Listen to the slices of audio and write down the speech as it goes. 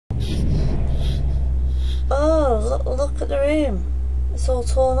Oh, look at the room. It's all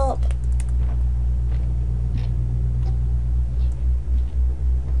torn up.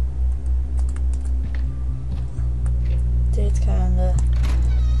 Dude's kinda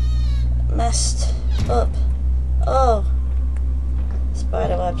messed up. Oh,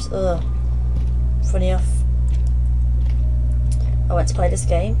 spider webs. Ugh. Funny enough, I went to play this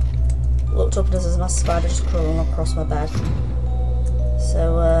game, looked up and there's a massive spider just crawling across my bed.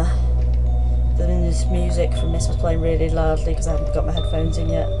 So then this music from this was playing really loudly because I haven't got my headphones in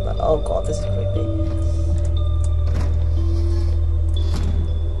yet. But oh god, this is creepy.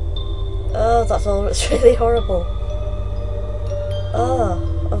 Oh, that's all. It's really horrible.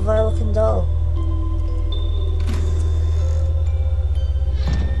 Oh, a vile looking doll.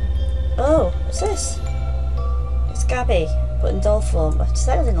 Oh, what's this? It's Gabby, but in doll form. I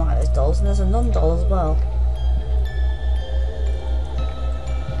said I didn't like those dolls, and there's a nun doll as well.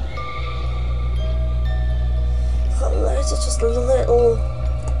 Got loads of just little,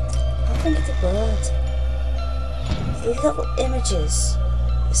 I think it's a bird. Little images.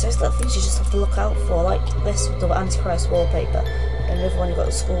 It's those little things you just have to look out for, like this with the Antichrist wallpaper, and the other one you've got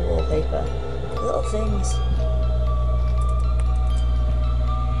the school wallpaper. Little things.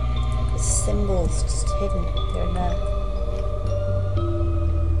 Symbols just hidden here and there.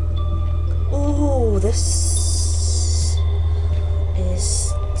 Ooh, this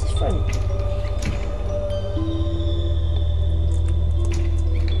is different.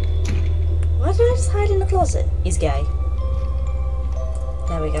 Why did I just hide in the closet? He's gay.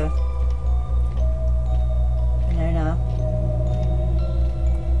 There we go. I know now.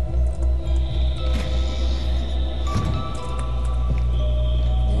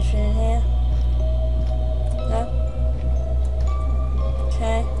 Anything in here? No?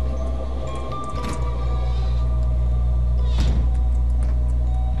 Okay.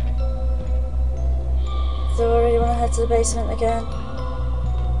 Do I really want to head to the basement again?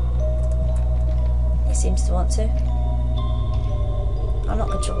 He seems to want to. I'm not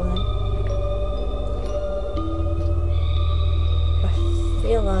controlling him. I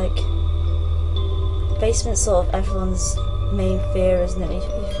feel like the basement's sort of everyone's main fear, isn't it? You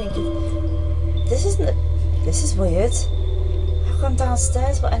think, this isn't it. This is weird. How come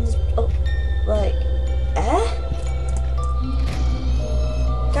downstairs but ended up like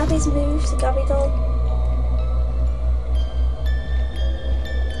Gabby's moved, the Gabby doll.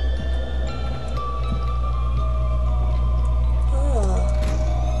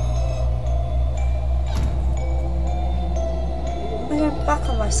 Back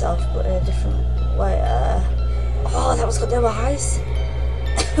on myself, but in a different way. Oh, that was got no eyes.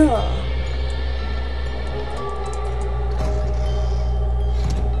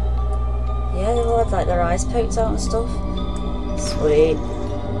 Yeah, they've all had like their eyes poked out and stuff. Sweet.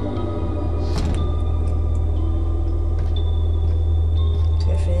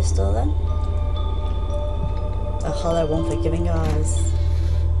 Go through this door then. A hollow, unforgiving eyes.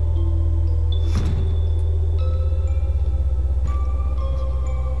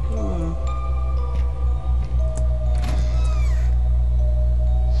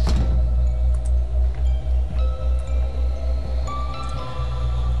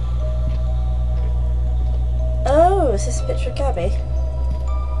 Is this a picture of Gabby?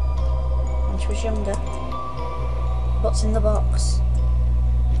 When she was younger. What's in the box?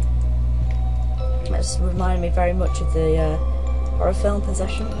 It's reminded me very much of the horror film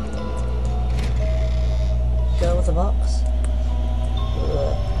Possession. Girl with a box.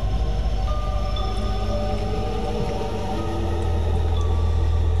 Ugh.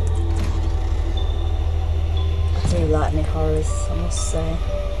 I do like me horrors, I must say.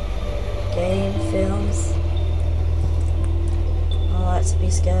 Game, films. I like to be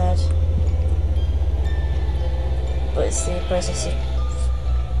scared, but it's the process of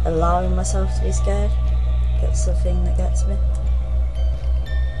allowing myself to be scared that's the thing that gets me.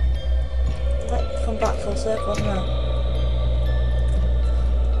 Like, come back full circle, haven't I?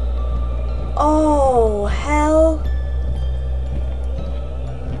 Oh hell!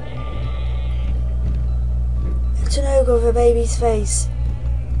 It's an ogre with a baby's face.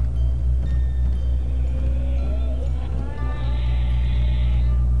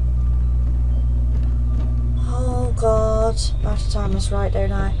 God, I have to time this right,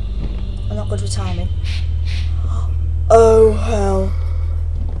 don't I? I'm not good with timing. Oh hell.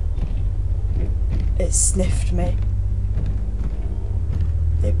 It sniffed me.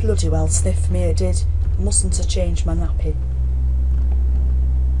 It bloody well sniffed me, it did. I mustn't have changed my nappy.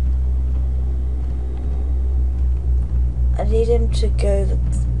 I need him to go...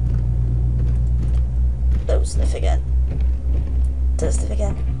 Don't sniff again. Don't sniff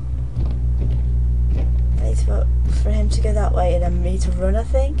again. for him to go that way and then me to run, I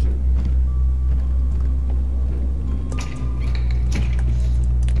think.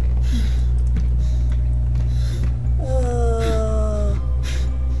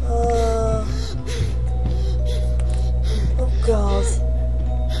 God.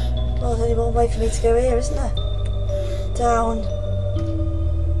 Oh, there's only one way for me to go here, isn't there? Down.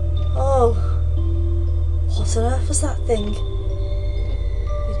 Oh. What on earth was that thing?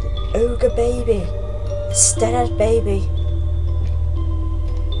 An ogre baby. A stead baby.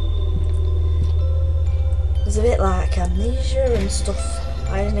 It was a bit like amnesia and stuff,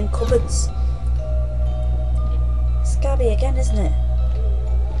 hiding in cupboards. It's Gabby again, isn't it?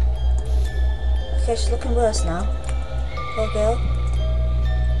 Okay, she's looking worse now. Poor girl.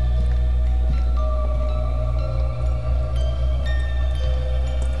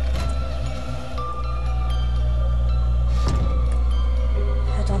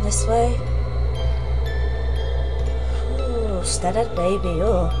 Head on this way. Ooh, steadhead baby,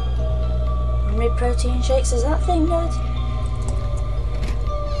 oh. How many protein shakes is that thing, Dad?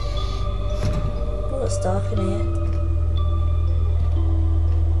 Oh, it's dark in here.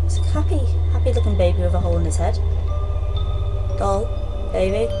 It's a happy looking baby with a hole in his head. Doll,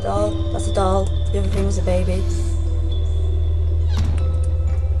 baby, doll, that's a doll, the other thing was a baby.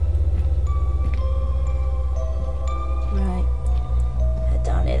 Right, head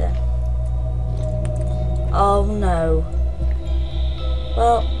down here then. Oh no.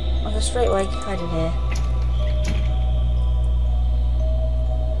 Well, I'll go straight away, hide in here.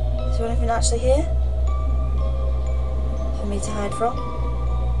 Is there anything actually here? For me to hide from?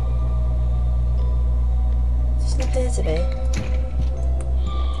 Doesn't appear to be.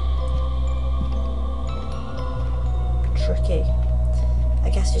 Tricky. I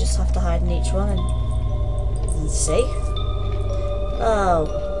guess you just have to hide in each one and see. Oh,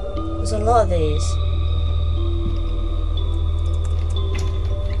 there's a lot of these.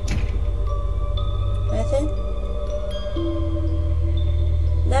 Anything?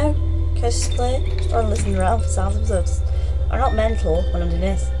 No? Coast is clear? Just trying to listen around for sounds themselves. I'm not mental when I'm doing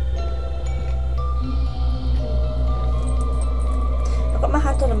this. I've got my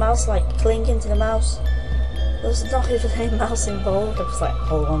hand on a mouse, like clinging to the mouse. There's not even any mouse involved, I was like,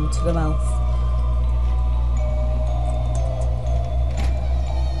 hold on to the mouth.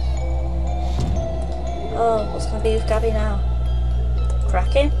 Oh, what's going to be with Gabby now?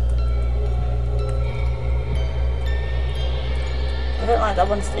 Cracking? I don't like that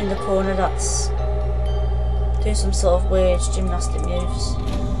one in the corner that's doing some sort of weird gymnastic moves.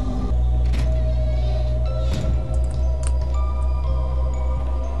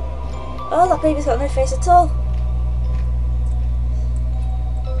 Oh, that baby's got no face at all.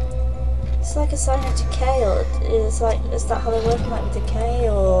 It's like a sign of decay, or is that how they're working, like with decay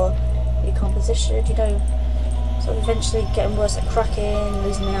or decomposition, you know, sort of eventually getting worse at cracking,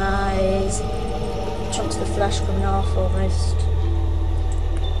 losing the eyes, chunks of the flesh coming off almost.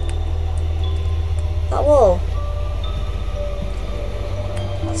 That wall.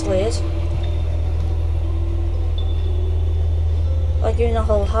 That's weird. Like even the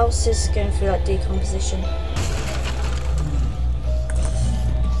whole house is going through like decomposition.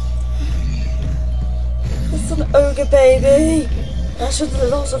 It's an ogre baby! I should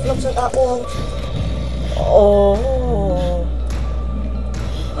have also looked at that wall. Oh.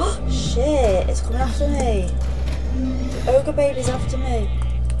 Oh shit, it's coming after me. The ogre baby's after me.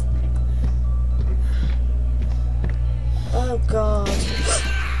 Oh god.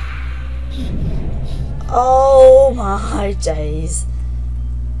 Oh my days.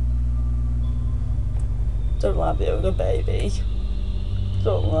 Don't like the ogre baby.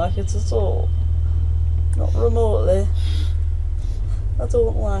 Don't like it at all. Not remotely. I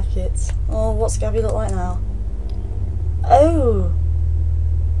don't like it. Oh, what's Gabby look like now? Oh!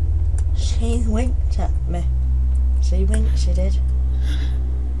 She winked at me. She winked, she did.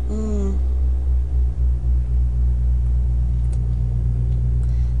 Go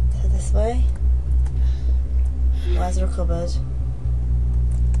this way. Where's there a cupboard? Do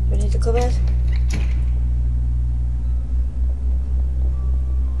we need a cupboard?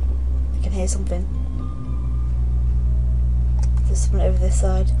 I can hear something. There's someone over this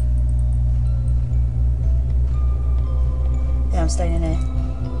side. Yeah, I'm staying in here.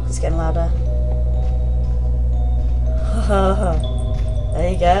 It's getting louder. There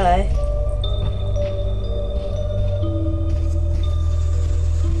you go, eh?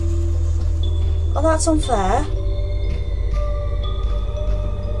 Oh, that's unfair.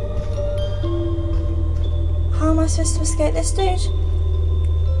 How am I supposed to escape this dude?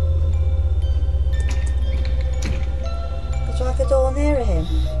 Is there like a door nearer him?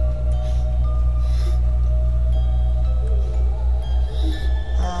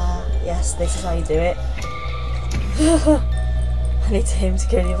 this is how you do it. I need him to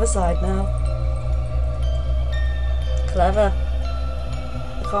go to the other side now. Clever.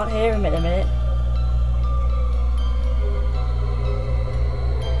 I can't hear him in a minute.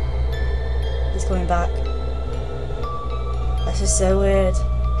 He's coming back. This is so weird.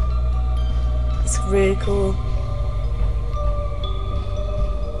 It's really cool.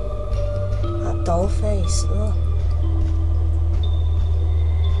 That doll face. Ugh.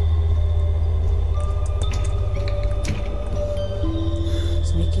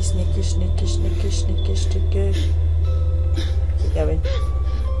 Sneaky, sneaky, sneaky, sneaky, sneaky, sneaky. Keep going.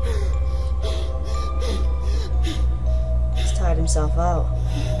 He's tired himself out.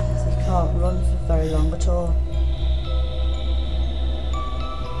 So he can't run for very long at all.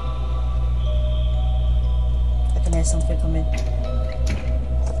 I can hear something coming.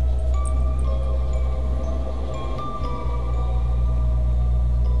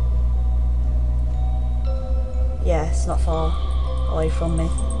 Yeah, it's not far away from me.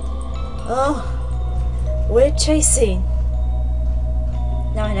 Oh, weird chase scene.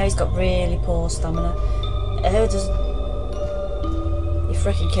 Now I know he's got really poor stamina. Oh, you're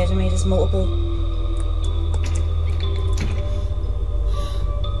freaking kidding me, there's multiple.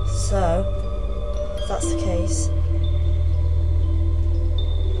 So, if that's the case,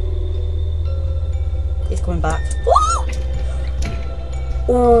 he's coming back.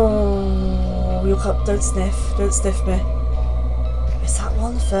 Oh, you can't, don't sniff me. Is that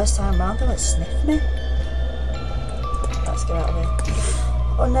one the first time round they won't sniff me? Let's get out of here.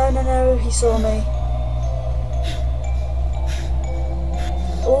 Oh no, he saw me.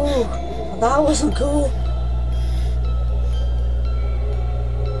 Oh, that wasn't cool.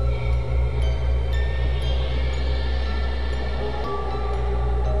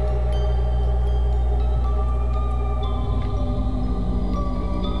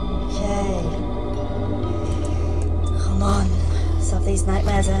 Okay. Come on, let's have these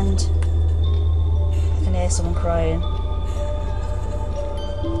nightmares end. I can hear someone crying.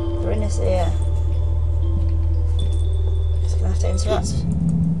 They're in this ear. Just gonna have to interact.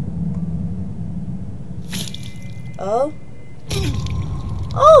 Oh.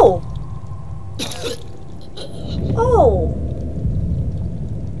 Oh! Oh!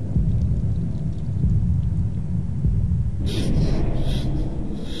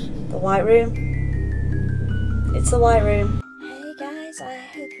 The white room. It's the white room. Hey guys, I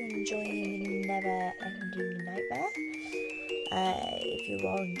hope you're enjoying Neverending Nightmare. If you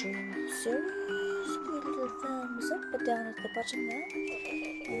are enjoying the series, give me a little thumbs up or down at the bottom there.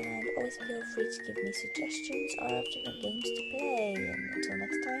 And always feel free to give me suggestions of different games to play. And until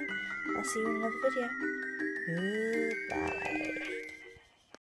next time, I'll see you in another video. Goodbye.